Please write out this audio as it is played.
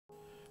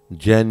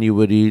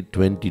January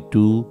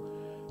 22,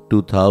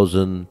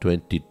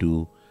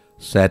 2022,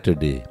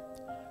 Saturday.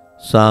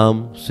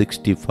 Psalm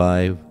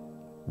 65,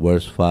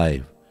 verse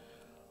 5.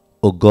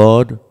 O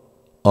God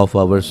of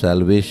our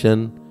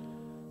salvation,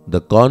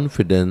 the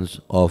confidence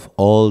of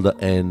all the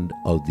end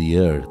of the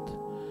earth.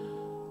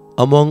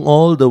 Among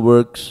all the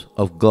works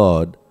of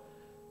God,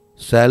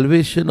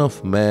 salvation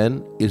of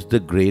man is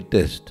the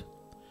greatest.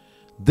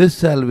 This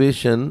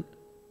salvation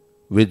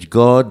which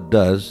God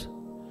does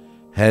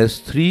has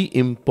three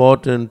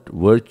important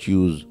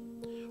virtues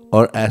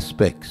or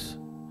aspects.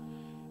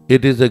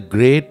 It is a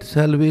great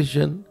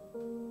salvation,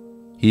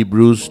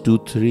 Hebrews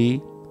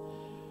 2:3,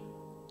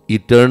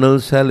 eternal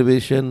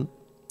salvation,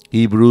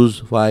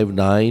 Hebrews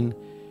 5:9,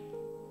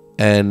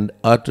 and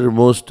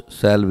uttermost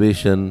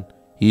salvation,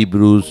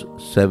 Hebrews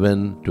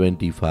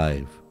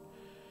 7:25.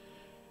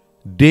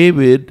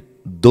 David,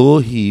 though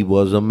he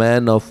was a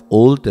man of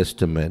Old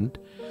Testament,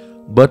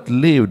 but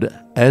lived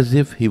as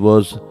if he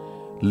was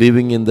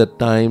living in the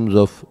times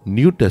of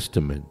New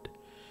Testament,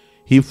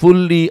 he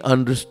fully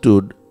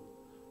understood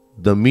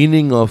the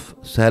meaning of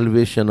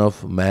salvation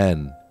of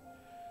man.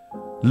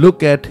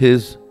 Look at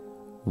his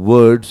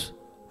words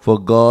for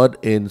God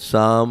in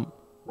Psalm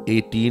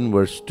 18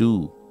 verse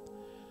 2.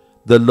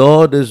 The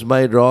Lord is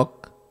my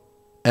rock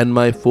and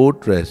my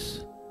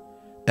fortress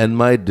and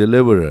my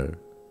deliverer,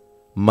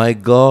 my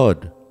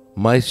God,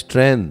 my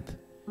strength,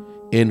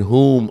 in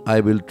whom I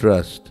will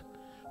trust,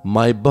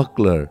 my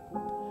buckler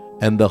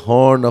and the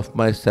horn of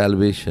my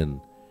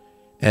salvation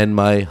and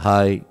my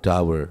high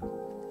tower.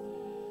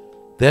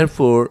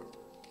 Therefore,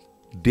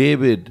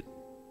 David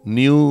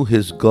knew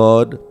his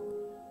God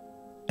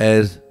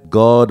as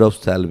God of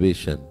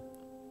salvation.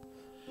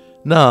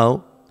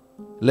 Now,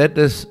 let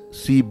us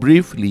see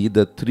briefly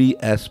the three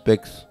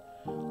aspects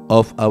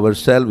of our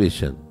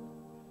salvation.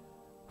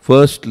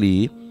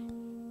 Firstly,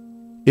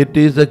 it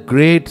is a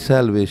great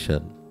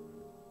salvation.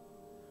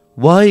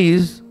 Why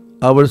is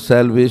our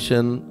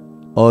salvation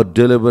or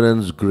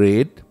deliverance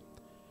great?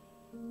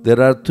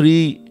 There are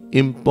three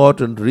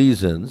important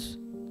reasons.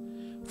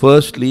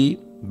 Firstly,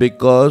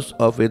 because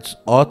of its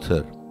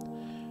author.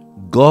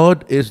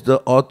 God is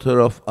the author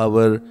of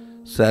our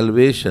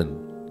salvation.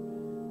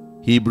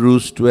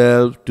 Hebrews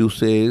 12:2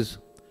 says,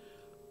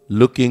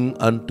 looking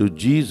unto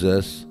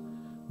Jesus,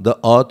 the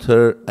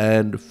author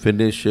and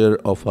finisher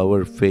of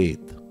our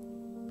faith.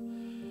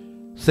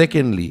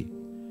 Secondly,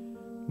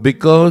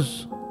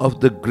 because of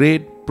the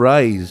great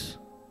price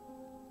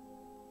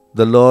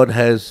the Lord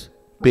has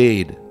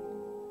paid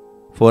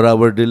for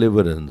our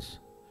deliverance.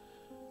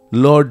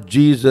 Lord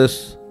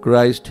Jesus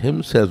Christ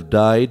himself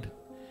died,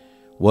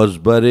 was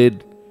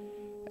buried,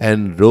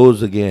 and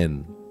rose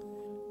again.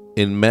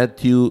 In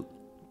Matthew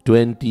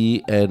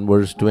 20 and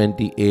verse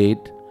 28,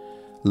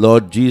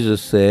 Lord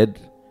Jesus said,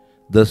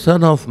 the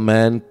Son of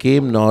Man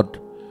came not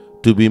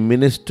to be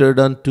ministered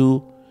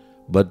unto,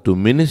 but to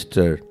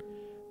minister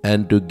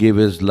and to give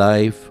his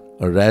life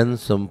a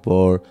ransom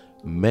for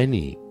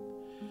many.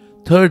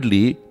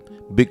 Thirdly,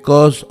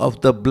 because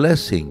of the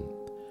blessing.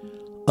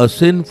 A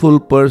sinful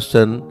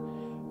person,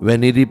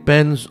 when he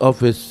repents of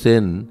his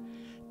sin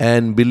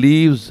and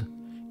believes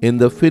in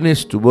the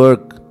finished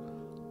work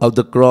of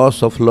the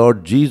cross of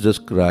Lord Jesus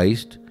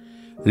Christ,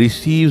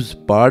 receives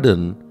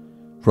pardon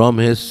from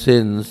his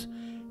sins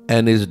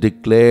and is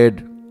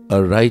declared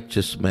a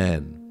righteous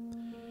man.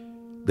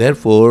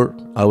 Therefore,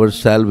 our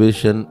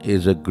salvation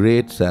is a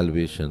great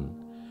salvation.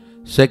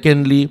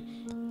 Secondly,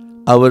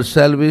 our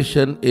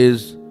salvation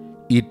is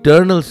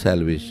eternal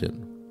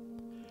salvation.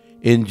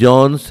 In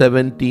John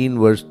 17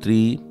 verse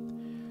 3,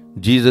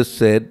 Jesus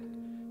said,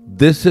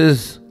 this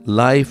is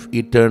life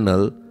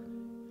eternal,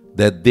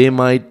 that they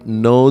might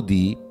know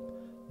thee,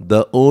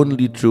 the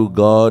only true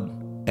God,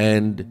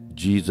 and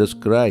Jesus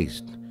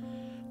Christ.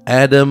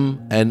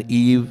 Adam and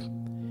Eve,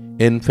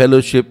 in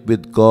fellowship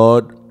with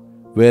God,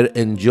 were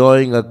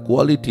enjoying a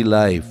quality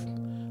life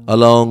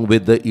along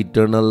with the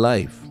eternal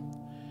life.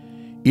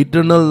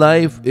 Eternal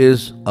life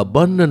is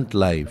abundant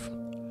life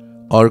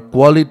or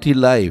quality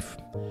life,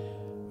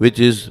 which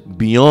is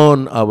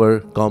beyond our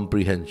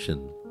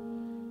comprehension.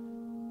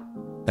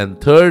 And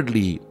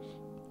thirdly,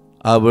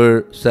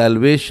 our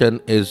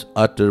salvation is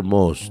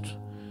uttermost.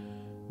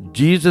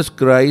 Jesus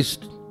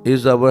Christ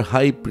is our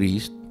high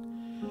priest,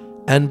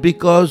 and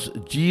because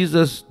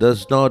Jesus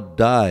does not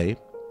die,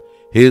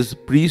 his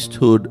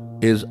priesthood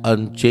is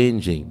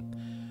unchanging.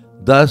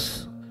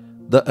 Thus,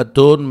 the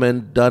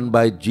atonement done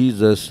by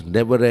Jesus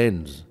never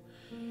ends.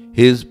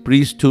 His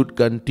priesthood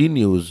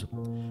continues,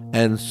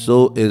 and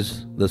so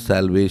is the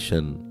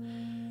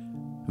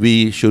salvation.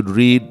 We should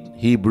read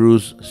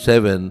Hebrews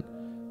 7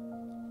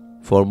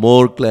 for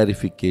more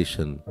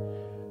clarification.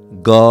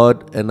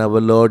 God and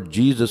our Lord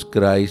Jesus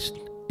Christ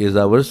is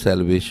our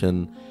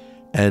salvation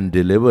and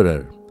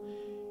deliverer.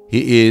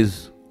 He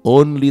is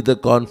only the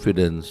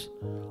confidence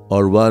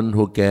or one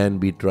who can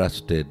be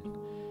trusted.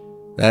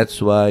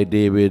 That's why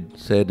David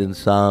said in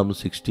Psalm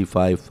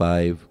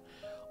 65:5,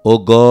 O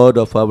God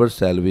of our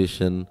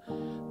salvation,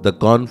 the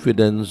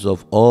confidence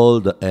of all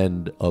the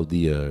end of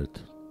the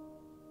earth.